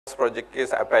project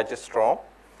is Apache Storm.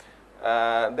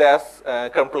 There's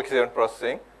complex event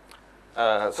processing.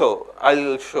 So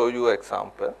I'll show you an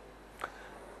example.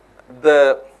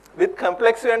 With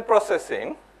complex event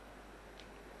processing,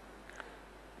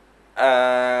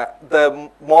 the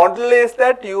model is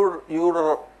that you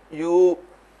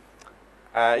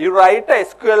write a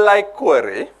SQL-like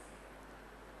query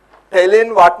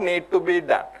telling what need to be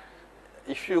done.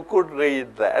 If you could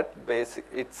read that,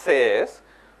 it says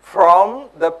from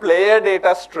the player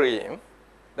data stream,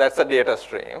 that's a data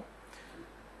stream,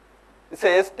 it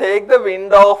says take the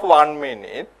window of 1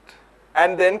 minute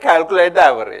and then calculate the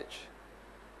average.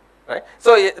 Right?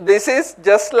 So this is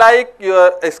just like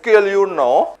your SQL you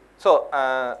know. So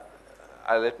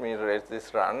let me let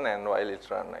this run, and while it's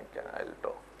run I'll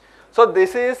do. So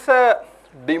this is a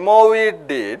demo we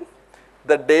did.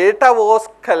 The data was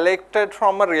collected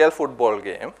from a real football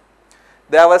game.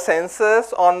 There were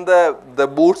sensors on the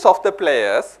boots of the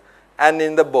players and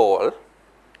in the ball.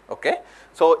 Okay.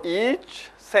 So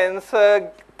each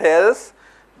sensor tells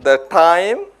the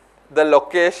time, the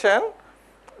location,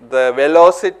 the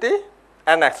velocity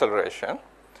and acceleration,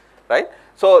 right.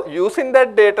 So using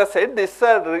that data set, this is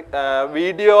a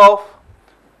video of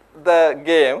the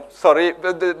game, sorry,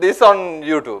 this on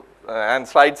YouTube, and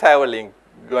slides have a link,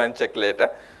 go and check later.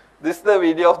 This is the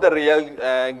video of the real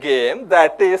game,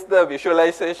 that is the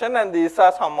visualization, and these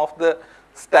are some of the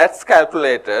stats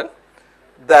calculated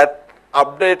that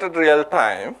updated real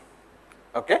time,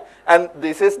 okay, and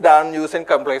this is done using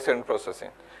complex event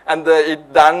processing, and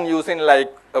it done using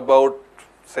like about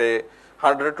say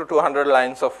 100 to 200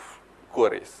 lines of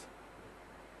queries.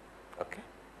 Okay.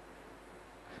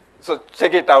 So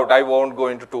check it out. I won't go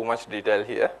into too much detail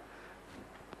here.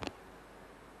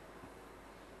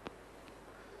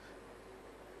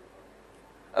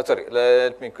 Sorry,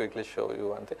 let me quickly show you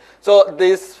one thing. So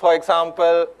this, for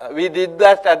example, we did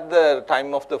that at the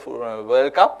time of the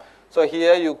World Cup. So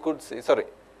here you could see, sorry.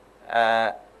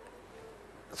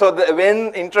 So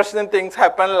when interesting things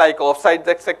happen like offsides,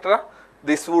 etc.,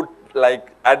 this would like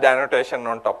add annotation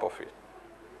on top of it.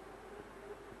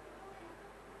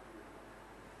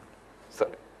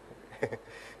 Sorry.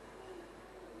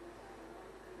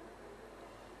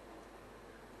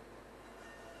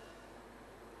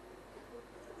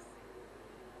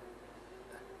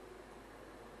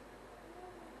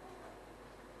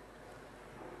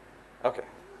 Okay.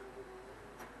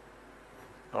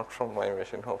 Not from my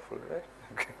machine, hopefully, right?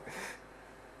 Okay.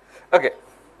 Okay.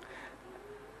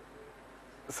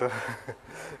 So,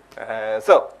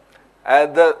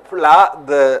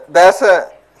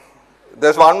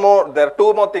 there's one more. There are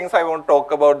two more things I want to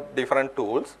talk about different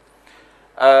tools.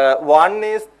 One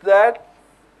is that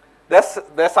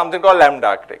there's something called lambda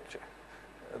architecture.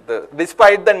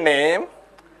 Despite the name,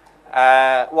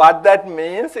 what that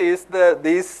means is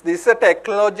this is a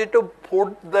technology to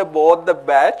put both the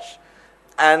batch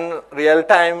and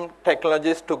real-time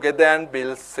technologies together and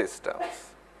build systems.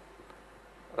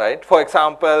 Right? For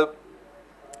example,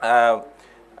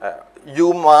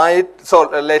 you might, so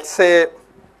let's say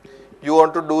you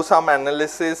want to do some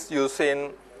analysis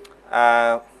using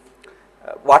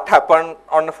what happened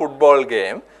on a football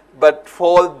game, but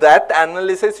for that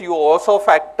analysis you also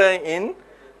factor in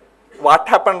what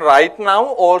happened right now,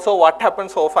 also what happened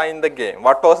so far in the game.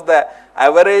 What was the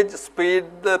average speed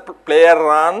the player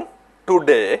ran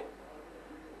today,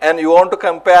 and you want to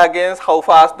compare against how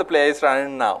fast the player is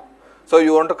running now. So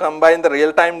you want to combine the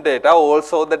real-time data,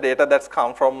 also the data that's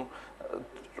come from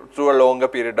through a longer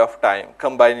period of time,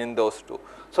 combining those two.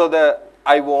 So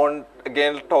I won't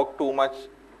again talk too much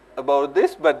about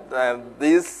this, but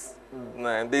these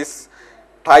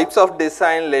types of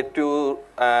design let you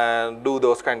do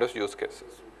those kind of use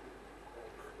cases.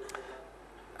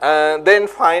 Then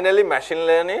finally, machine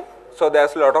learning. So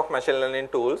there's a lot of machine learning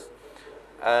tools.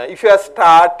 If you are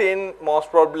starting, most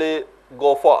probably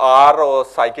go for R or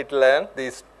scikit-learn.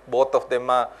 These both of them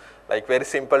are like very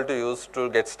simple to use to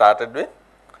get started with.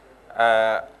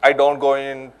 I don't go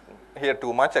in here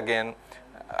too much. Again,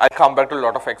 I'll come back to a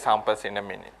lot of examples in a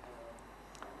minute.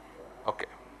 Okay.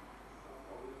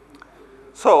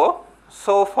 So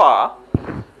far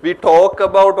we talk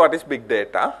about what is big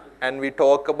data, and we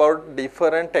talk about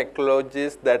different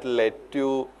technologies that let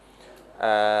you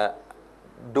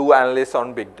do analysis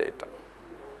on big data.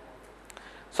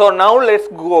 So now let's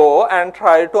go and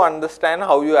try to understand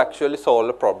how you actually solve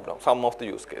a problem, some of the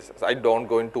use cases. I don't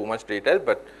go into too much detail,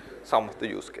 but some of the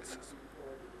use cases.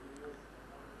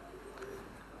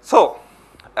 So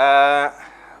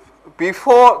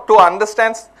before to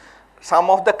understand some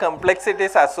of the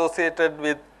complexities associated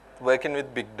with working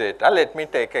with big data, let me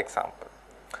take an example.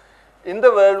 In the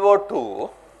World War II,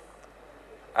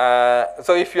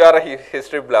 So if you are a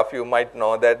history buff, you might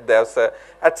know that there's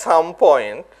at some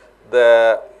point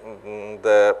they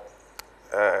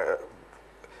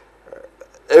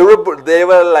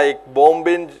were like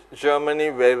bombing Germany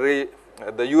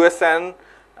the US and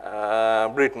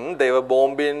Britain, they were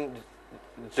bombing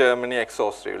Germany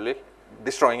exhaustively,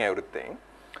 destroying everything.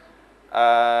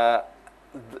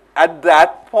 At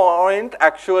that point,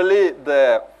 actually,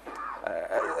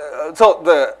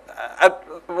 at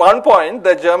one point,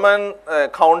 the German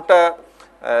the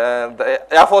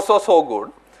Air Force was so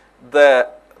good,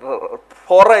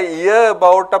 for a year,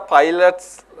 about a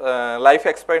pilot's life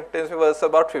expectancy was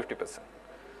about 50%.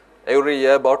 Every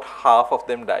year, about half of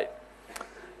them died.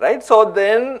 Right? So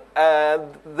then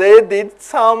they did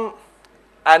some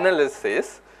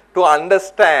analysis to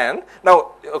understand.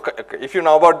 Now, okay, if you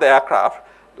know about the aircraft,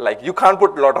 like you can't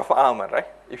put a lot of armor, right?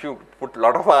 If you put a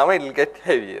lot of armor, it will get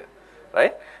heavier,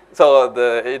 right? So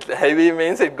heavy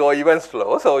means it go even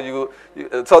slow. So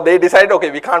so they decide,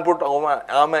 okay, we can't put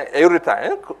armor every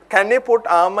time. Can they put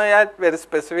armor at very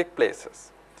specific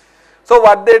places? So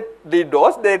what they did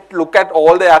was they look at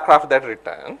all the aircraft that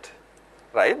returned,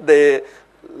 right? They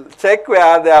check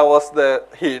where there was the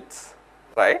hits,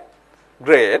 right?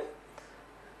 Great.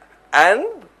 And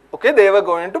okay, they were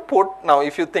going to put, now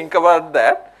if you think about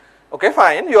that, okay,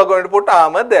 fine, you are going to put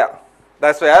armor there.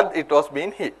 That's where it was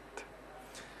being hit.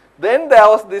 Then there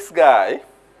was this guy,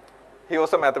 he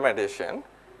was a mathematician.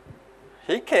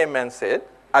 He came and said,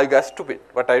 "Are you guys stupid?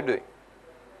 What are you doing?"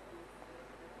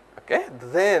 Okay.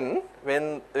 Then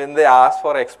when they asked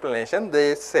for explanation,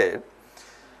 they said,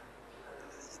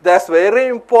 "That's very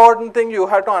important thing you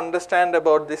have to understand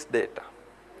about this data.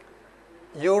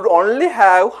 You only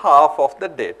have half of the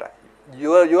data.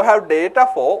 You have data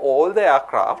for all the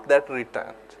aircraft that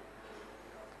returned.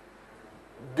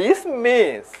 This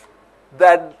means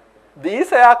that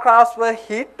these aircrafts were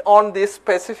hit on these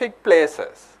specific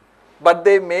places, but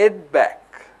they made back.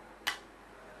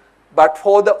 But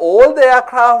for all the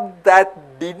aircraft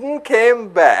that didn't came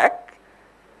back,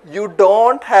 you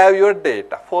don't have your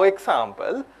data. For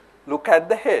example, look at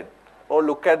the head or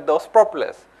look at those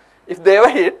propellers. If they were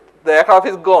hit, the aircraft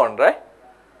is gone, right?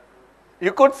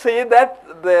 You could see that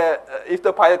if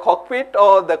the pilot cockpit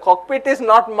or the cockpit is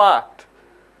not marked,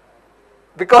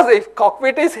 because if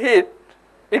cockpit is hit,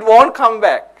 it won't come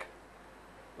back,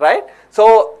 right?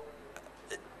 So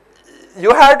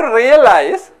you have to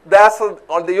realize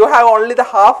you have only the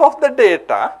half of the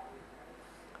data,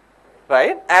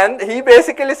 right? And he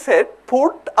basically said,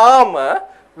 put armor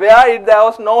where there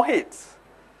was no hits,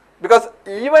 because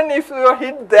even if you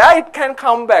hit there, it can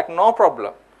come back, no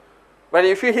problem. But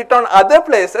if you hit on other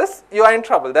places, you are in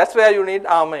trouble. That's where you need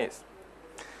armor is.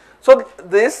 So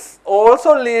this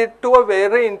also leads to a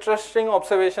very interesting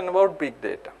observation about big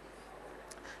data.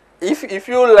 If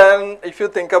you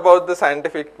think about the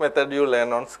scientific method you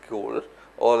learn on school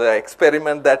or the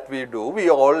experiment that we do, we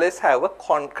always have a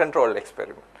control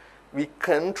experiment. We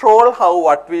control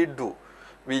what we do.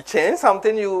 We change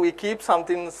something, we keep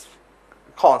something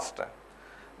constant.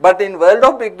 But in world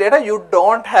of big data, you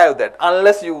don't have that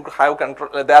unless you have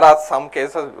control. There are some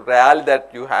cases rarely that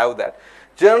you have that.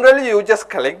 Generally, you just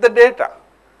collect the data,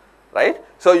 right?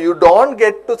 So you don't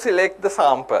get to select the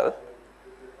sample.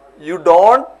 You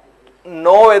don't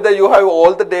know whether you have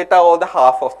all the data or the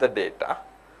half of the data.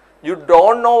 You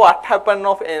don't know what happened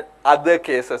of other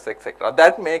cases, etc.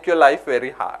 That make your life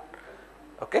very hard.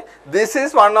 Okay, this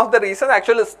is one of the reasons.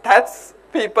 Actually, stats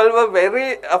people were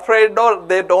very afraid, or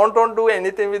they don't want to do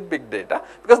anything with big data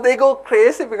because they go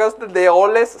crazy, because they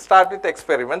always start with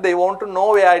experiment. They want to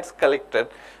know where it's collected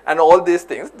and all these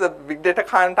things. The big data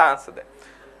can't answer that.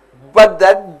 But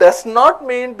that does not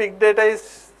mean big data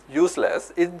is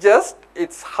useless.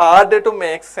 It's harder to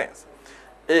make sense.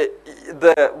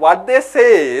 What they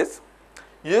say is,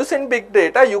 using big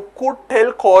data, you could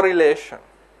tell correlation.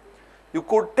 You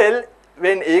could tell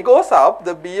when A goes up,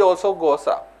 the B also goes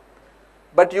up.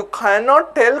 But you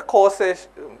cannot tell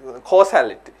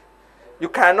causality. You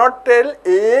cannot tell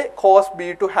A cause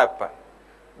B to happen.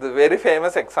 The very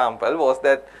famous example was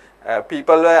that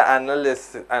people were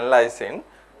analyzing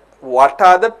what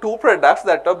are the two products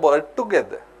that are bought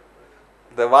together.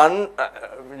 The one,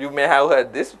 you may have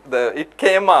heard this, it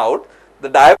came out, the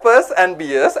diapers and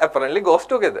beers apparently goes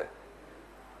together.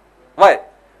 Why?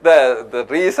 The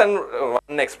reason,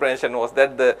 one explanation was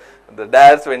that the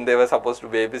dads, when they were supposed to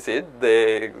babysit,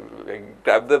 they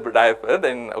grab the diaper,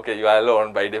 then okay, you are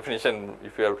alone by definition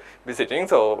if you are visiting,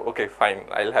 so okay, fine,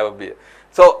 I'll have a beer.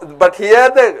 So, but here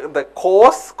the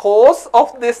cause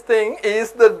of this thing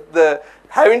is the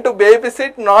having to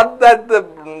babysit, not that the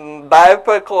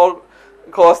diaper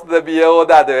caused the beer or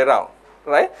the other way around.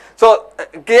 right? So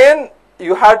again,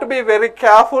 you have to be very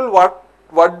careful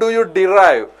what do you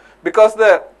derive, because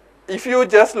if you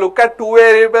just look at two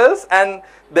variables and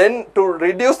then to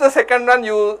reduce the second one,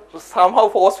 you somehow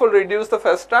forcefully reduce the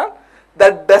first one,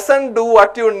 that doesn't do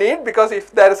what you need, because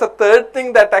if there is a third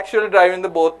thing that actually driving the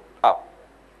both up.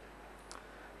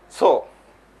 So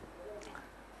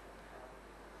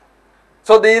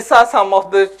these are some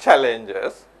of the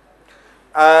challenges.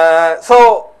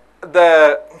 So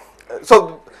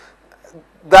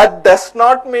that does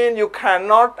not mean you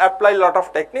cannot apply a lot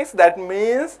of techniques. That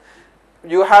means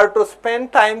you have to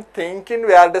spend time thinking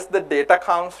where does the data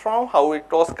comes from, how it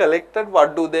was collected,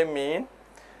 what do they mean,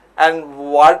 and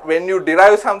when you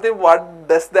derive something, what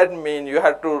does that mean? You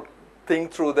have to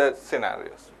think through the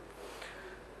scenarios.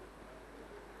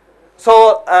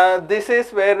 So this is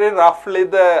very roughly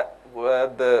the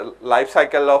life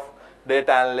cycle of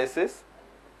data analysis.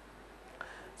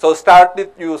 So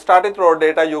you start with raw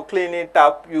data, you clean it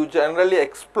up, you generally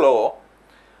explore,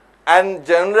 and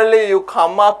generally you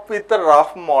come up with a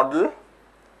rough model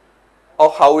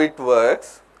of how it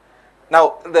works.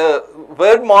 Now the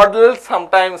word model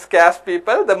sometimes scares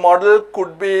people. The model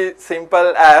could be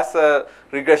simple as a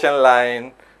regression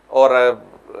line, or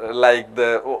like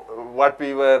what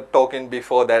we were talking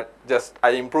before, that just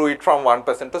I improve it from 1%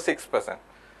 to 6%.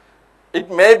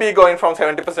 It may be going from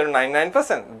 70% to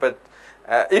 99%, but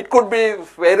it could be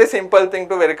very simple thing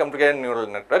to very complicated neural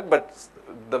network, but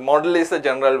the model is a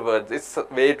general word. It's a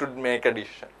way to make a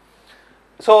decision.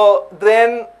 So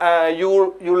then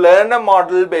you learn a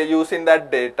model by using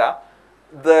that data.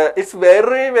 It's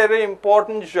very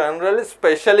important generally,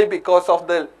 especially because of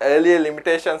the earlier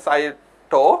limitations I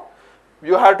taught.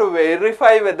 You have to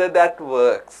verify whether that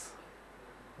works.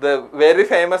 The very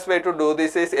famous way to do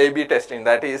this is A/B testing.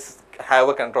 That is, have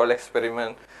a control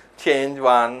experiment, change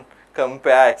one,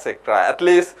 compare, etc. At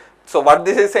least, so what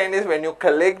this is saying is, when you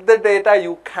collect the data,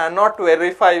 you cannot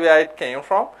verify where it came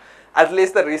from. At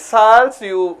least the results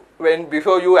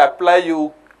before you apply,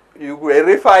 you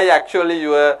verify actually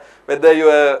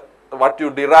whether what you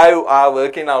derive are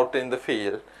working out in the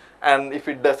field, and if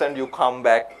it doesn't, you come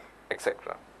back,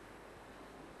 etc.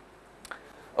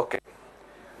 Okay.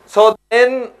 So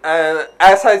then,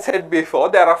 as I said before,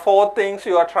 there are 4 things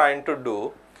you are trying to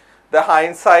do: the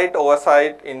hindsight,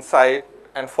 oversight, insight,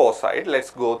 and foresight. Let's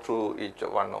go through each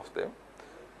one of them.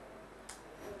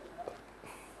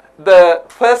 The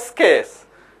first case,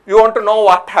 you want to know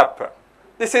what happened.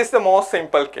 This is the most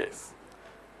simple case.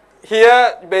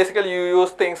 Here, basically, you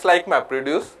use things like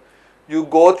MapReduce. You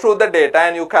go through the data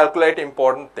and you calculate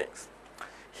important things.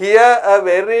 Here, a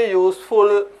very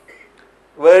useful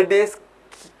word is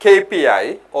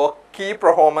KPI, or key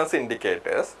performance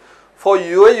indicators. For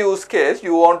your use case,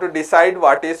 you want to decide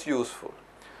what is useful.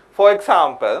 For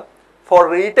example, for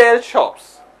retail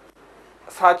shops,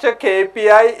 such a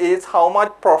KPI is how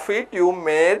much profit you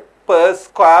made per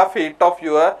square feet of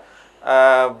your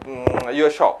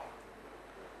shop,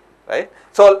 right?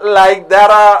 So like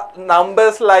there are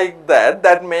numbers like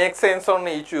that make sense on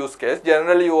each use case.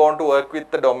 Generally you want to work with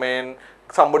the domain,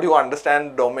 somebody who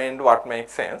understands domain, what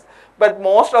makes sense. But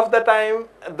most of the time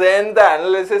then the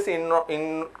analysis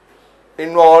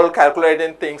involve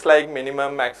calculating things like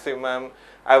minimum, maximum,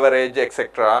 average,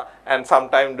 etc., and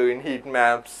sometimes doing heat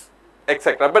maps,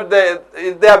 etc. But they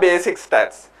are basic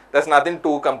stats. There's nothing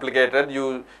too complicated.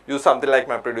 You use something like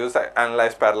MapReduce,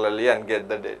 analyze parallelly, and get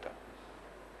the data.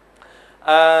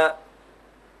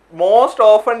 Most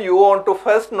often you want to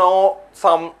first know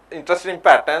some interesting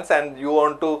patterns and you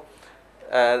want to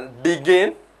dig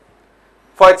in.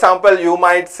 For example, you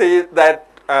might see that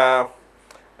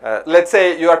let's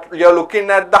say you're looking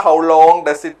at how long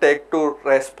does it take to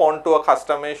respond to a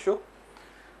customer issue,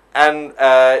 and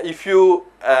if you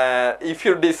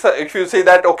see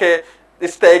that okay,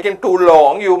 it's taking too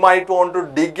long, you might want to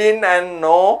dig in and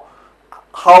know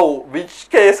which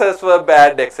cases were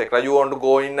bad, etc. You want to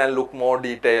go in and look more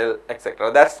detail,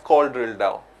 etc. That's called drill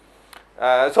down.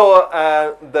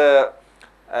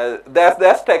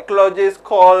 There's technologies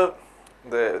called,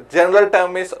 the general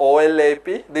term is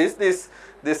OLAP.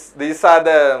 These are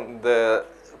the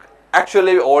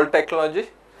actually old technology.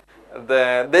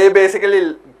 They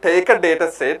basically take a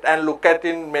data set and look at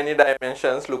in many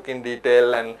dimensions, look in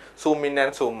detail and zoom in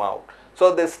and zoom out.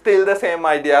 So still the same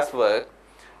ideas work.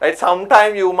 Right?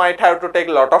 Sometimes you might have to take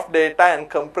a lot of data and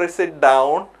compress it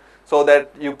down so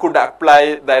that you could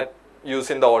apply that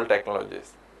using the old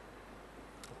technologies.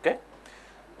 Okay.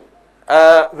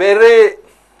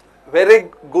 Very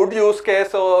good use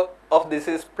case of this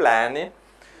is planning.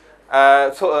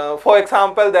 For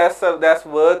example, there's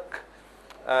work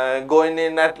going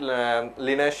in at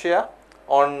Linertia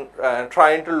on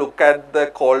trying to look at the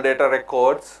call data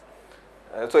records.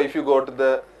 So if you go to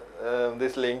the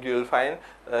this link, you will find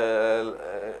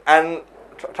and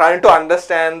trying to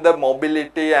understand the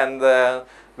mobility and the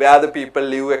where the people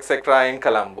live, etc. in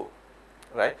Colombo,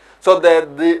 right? So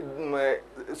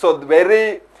so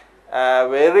very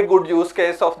good use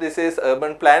case of this is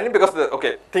urban planning, because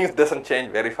things doesn't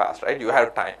change very fast, right? You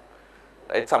have time,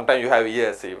 right? Sometimes you have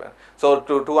years even. So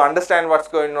to understand what's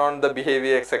going on, the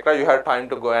behavior, etc., you have time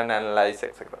to go and analyze,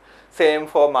 etc. Same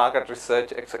for market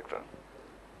research, etc.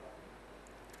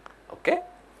 Okay.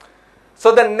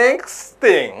 So the next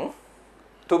thing,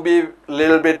 to be a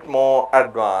little bit more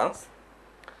advanced,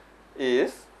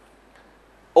 is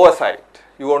oversight.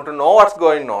 You want to know what's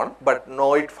going on, but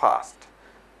know it fast.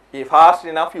 If fast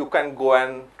enough, you can go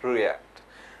and react.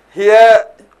 Here,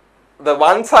 the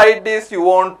one side is you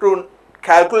want to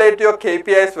calculate your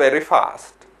KPIs very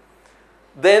fast.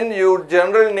 Then you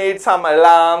generally need some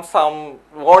alarms, some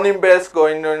warning bells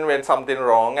going on when something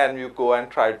wrong, and you go and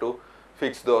try to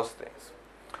fix those things.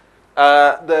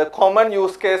 The common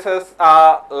use cases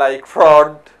are like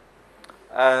fraud.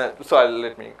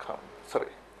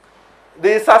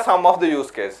 These are some of the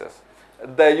use cases.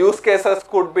 The use cases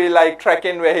could be like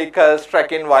tracking vehicles,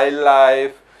 tracking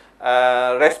wildlife,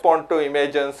 respond to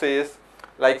emergencies.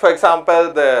 Like for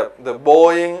example, the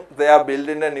Boeing, they are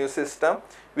building a new system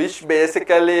which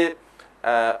basically,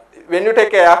 when you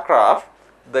take aircraft,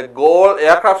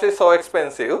 aircraft is so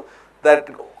expensive that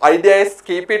idea is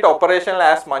keep it operational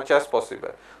as much as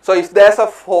possible. So if there's a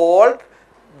fault,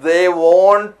 they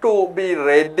want to be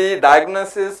ready,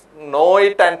 diagnosis, know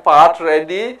it and part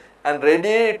ready, and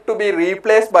ready to be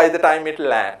replaced by the time it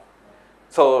lands.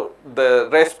 So the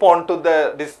respond to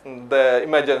the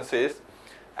emergencies,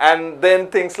 and then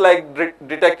things like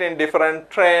detecting different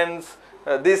trends.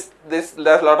 There's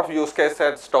a lot of use cases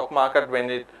at stock market,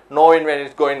 knowing when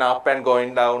it's going up and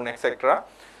going down, etc.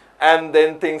 And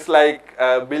then things like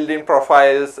building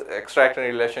profiles, extracting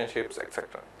relationships,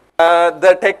 etc.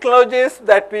 The technologies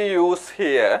that we use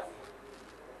here,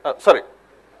 the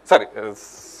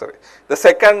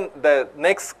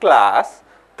next class,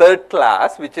 third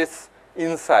class, which is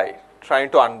insight, trying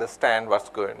to understand what's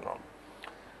going on.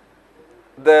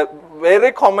 The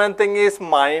very common thing is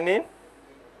mining,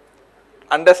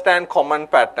 understand common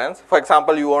patterns. For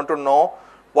example, you want to know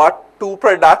what two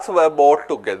products were bought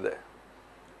together.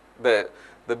 The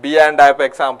beer and diaper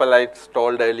example I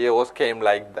told earlier came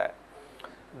like that.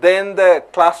 Then the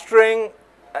clustering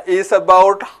is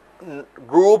about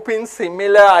grouping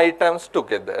similar items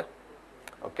together.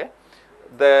 Okay.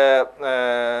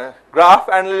 The graph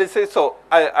analysis. So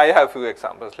I have few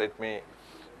examples. Let me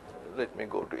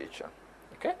go to each one.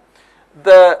 Okay.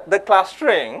 The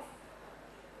clustering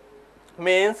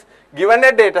means given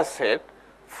a data set,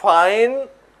 find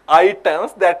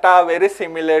items that are very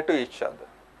similar to each other.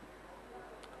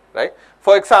 Right.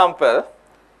 For example,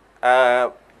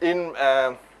 in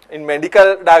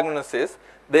medical diagnosis,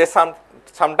 they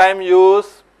sometimes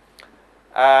use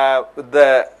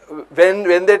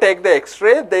when they take the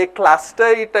X-ray, they cluster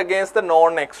it against the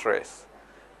non-X-rays,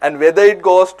 and whether it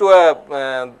goes to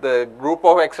the group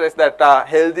of X-rays that are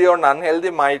healthy or unhealthy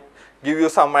might give you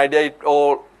some idea,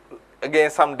 or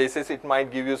against some disease it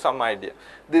might give you some idea.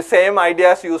 The same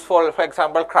idea is used for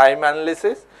example, crime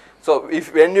analysis. So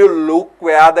when you look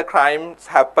where the crimes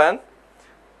happen,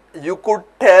 you could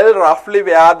tell roughly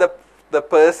where the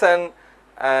person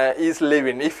is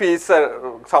living. If he is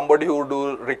somebody who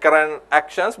do recurrent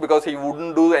actions, because he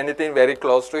wouldn't do anything very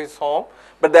close to his home,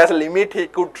 but there's a limit he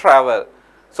could travel.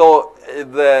 So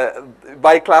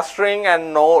by clustering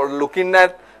and looking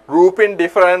at grouping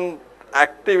different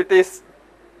activities,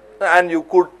 and you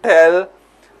could tell,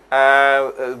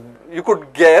 you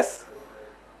could guess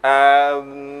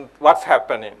what's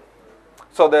happening.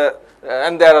 So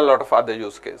and there are a lot of other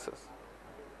use cases.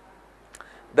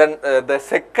 Then the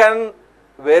second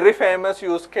very famous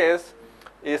use case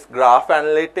is graph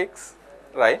analytics,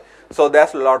 right? So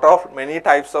there's many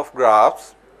types of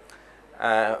graphs.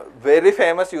 Very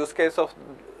famous use case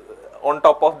on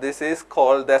top of this is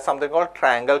there's something called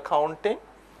triangle counting.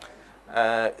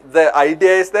 The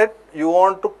idea is that you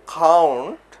want to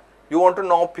count, you want to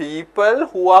know people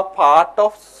who are part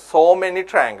of so many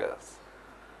triangles.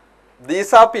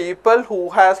 These are people who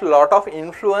has lot of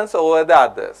influence over the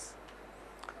others.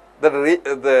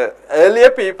 The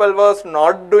earlier people was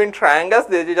not doing triangles,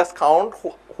 they just count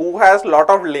who has lot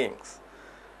of links.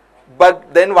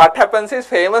 But then what happens is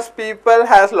famous people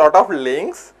has lot of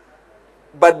links,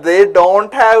 but they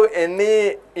don't have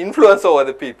any influence over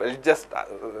the people. It's just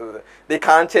they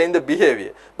can't change the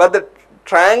behavior. But the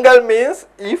triangle means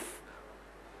if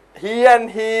he and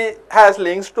he has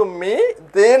links to me,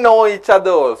 they know each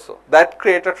other also. That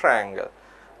create a triangle.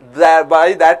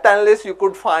 By that analysis, you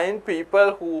could find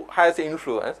people who has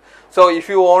influence. So if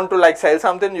you want to like sell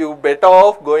something, you better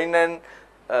off going and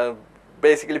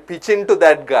basically pitch into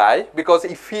that guy, because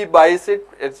if he buys it,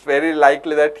 it's very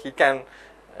likely that he can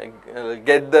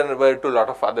get the word to a lot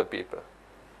of other people.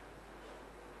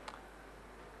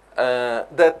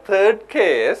 The third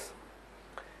case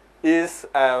is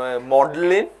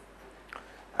modeling.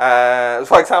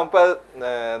 For example,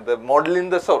 the modeling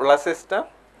the solar system.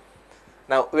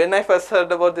 Now, when I first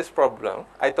heard about this problem,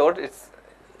 I thought it's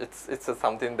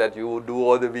something that you do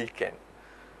over the weekend,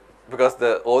 because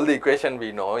all the equation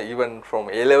we know, even from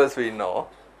A levels we know.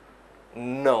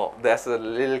 No, there's a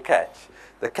little catch.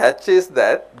 The catch is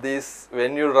that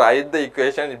when you write the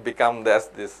equation, it becomes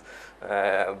it's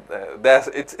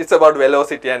about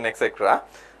velocity and etc.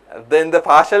 Then the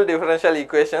partial differential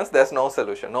equations, there's no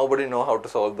solution. Nobody knows how to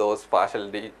solve those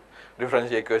partial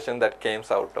differential equations that came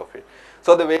out of it.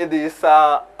 So the way these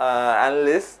are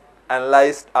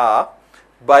analyzed are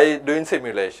by doing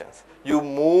simulations. You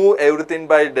move everything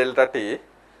by delta t,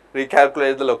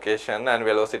 recalculate the location and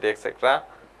velocity, etc.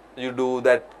 You do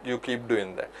that, you keep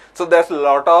doing that. So there's a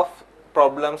lot of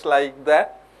problems like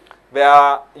that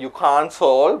where you can't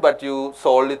solve, but you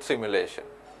solve with simulation.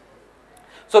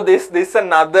 So this is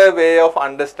another way of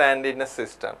understanding a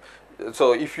system.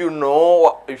 So if you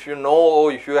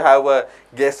have a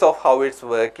guess of how it's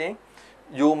working,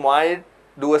 you might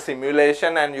do a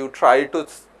simulation and you try to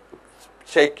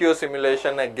check your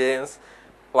simulation against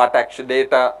what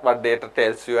data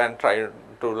tells you, and try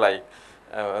to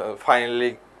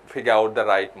finally figure out the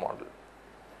right model.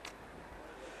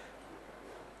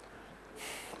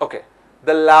 Okay,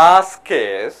 the last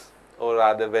case, or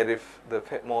rather the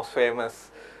most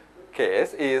famous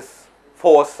case, is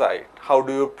foresight. How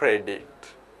do you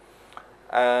predict?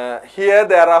 Here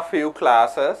there are few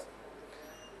classes.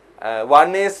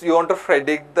 One is you want to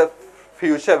predict the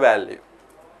future value.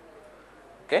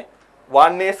 Okay.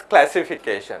 One is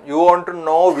classification. You want to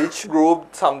know which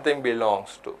group something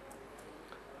belongs to.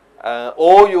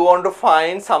 Or you want to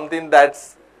find something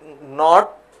that's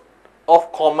not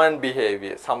of common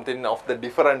behavior, something of the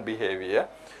different behavior.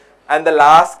 And the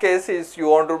last case is you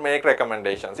want to make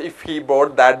recommendations. If he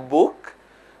bought that book,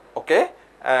 okay,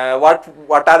 what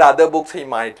are the other books he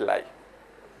might like?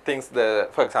 Things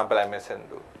for example, Amazon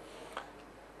do.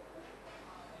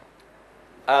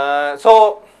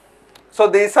 So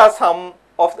these are some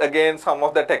of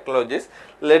the technologies.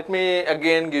 Let me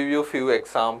again give you a few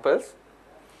examples.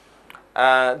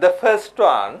 The first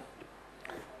one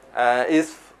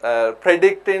is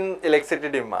predicting electricity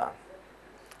demand,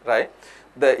 right?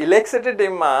 The electricity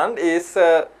demand is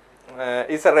a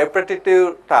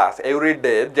repetitive task every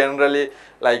day. Generally,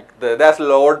 there's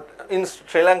load in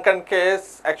Sri Lankan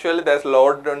case. Actually, there's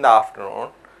load in the afternoon,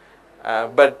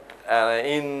 but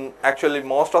in actually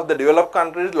most of the developed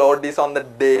countries, load is on the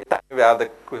daytime where the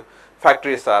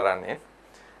factories are running.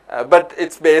 But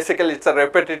it's a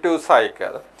repetitive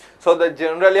cycle. So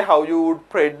generally how you would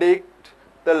predict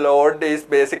the load is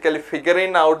basically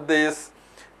figuring out this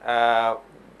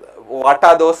what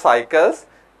are those cycles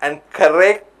and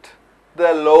correct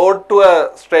the load to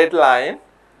a straight line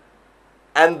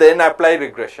and then apply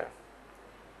regression.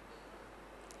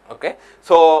 Okay,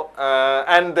 so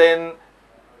and then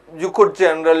you could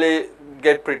generally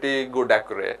get pretty good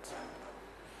accuracy.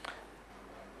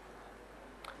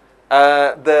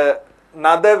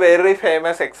 Another very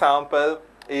famous example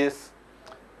is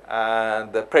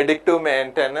the predictive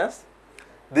maintenance.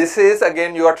 This is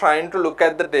again, you are trying to look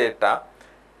at the data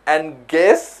and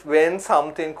guess when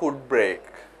something could break,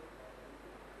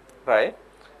 right?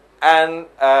 And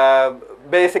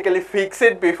basically fix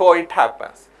it before it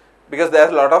happens, because there's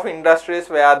a lot of industries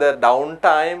where the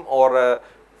downtime or a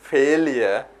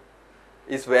failure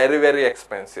is very, very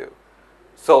expensive.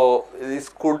 So this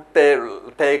could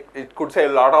it could save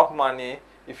a lot of money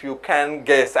if you can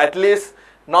guess, at least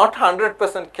not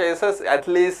 100% cases, at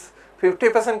least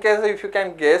 50% cases. If you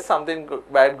can guess something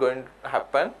bad going to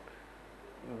happen,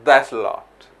 that's a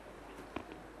lot,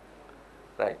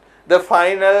 right? The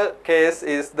final case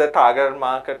is the targeted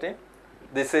marketing.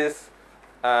 This is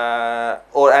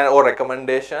or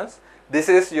recommendations. This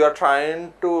is you are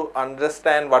trying to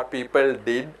understand what people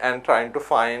did and trying to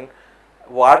find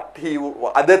what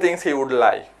other things he would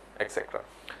like, etc.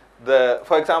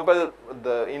 For example,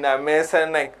 in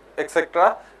Amazon,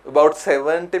 etc., about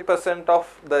 70% of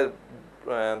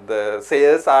the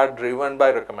sales are driven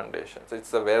by recommendations.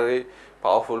 It's a very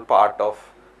powerful part of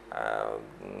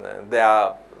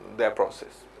their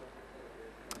process.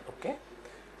 Okay.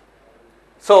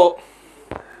 So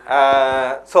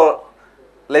So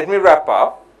let me wrap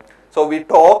up. So we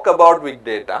talk about big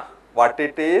data, what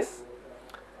it is,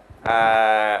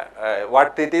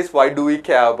 why do we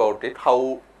care about it,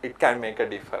 how it can make a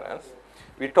difference.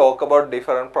 We talk about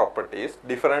different properties,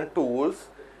 different tools,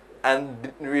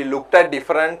 and we looked at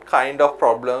different kind of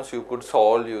problems you could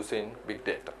solve using big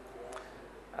data.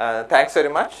 Thanks very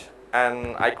much,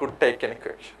 and I could take any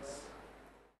questions.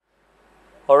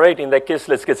 All right, in that case,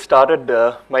 let's get started.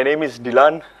 My name is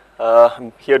Dilan.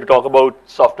 I'm here to talk about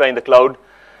software in the cloud.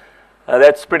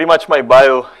 That's pretty much my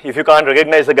bio. If you can't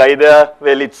recognize the guy there,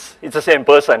 well, it's the same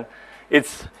person.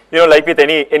 It's, like with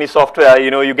any software,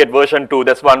 you get version 2,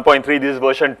 that's 1.3, this is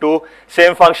version 2,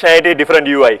 same functionality, different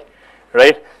UI,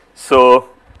 right? So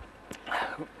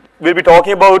we'll be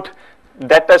talking about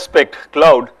that aspect,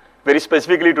 cloud, very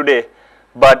specifically today,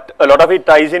 but a lot of it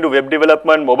ties into web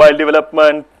development, mobile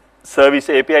development, service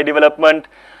API development,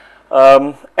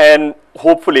 and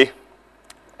hopefully,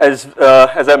 as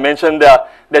I mentioned,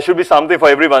 there should be something for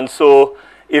everyone. So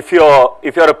if you're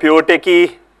a pure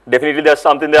techie, definitely there's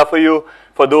something there for you.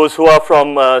 For those who are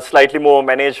from slightly more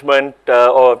management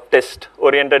or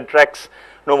test-oriented tracks,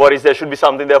 no worries, there should be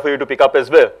something there for you to pick up as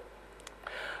well.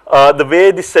 The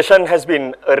way this session has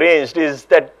been arranged is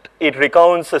that it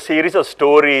recounts a series of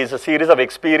stories, a series of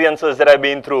experiences that I've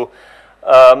been through,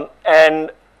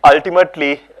 and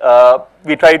ultimately,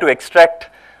 we try to extract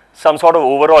some sort of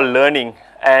overall learning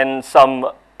and some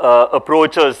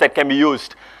approaches that can be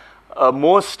used.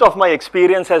 Most of my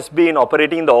experience has been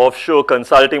operating in the offshore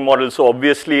consulting model, so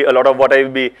obviously a lot of what I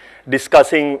will be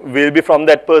discussing will be from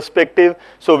that perspective.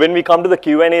 So when we come to the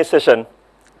Q&A session,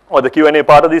 or the Q&A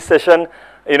part of this session,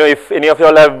 if any of you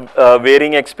all have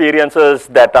varying experiences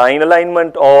that are in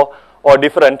alignment or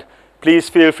different, please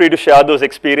feel free to share those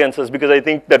experiences, because I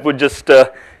think that would just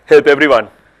help everyone.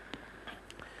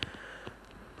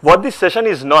 What this session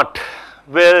is not,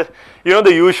 well,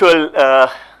 the usual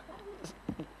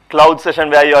cloud session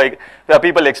where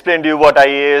people explain to you what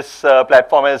IaaS,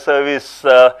 platform as a service,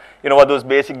 what those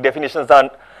basic definitions are.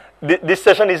 This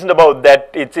session isn't about that.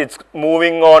 It's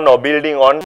moving on or building on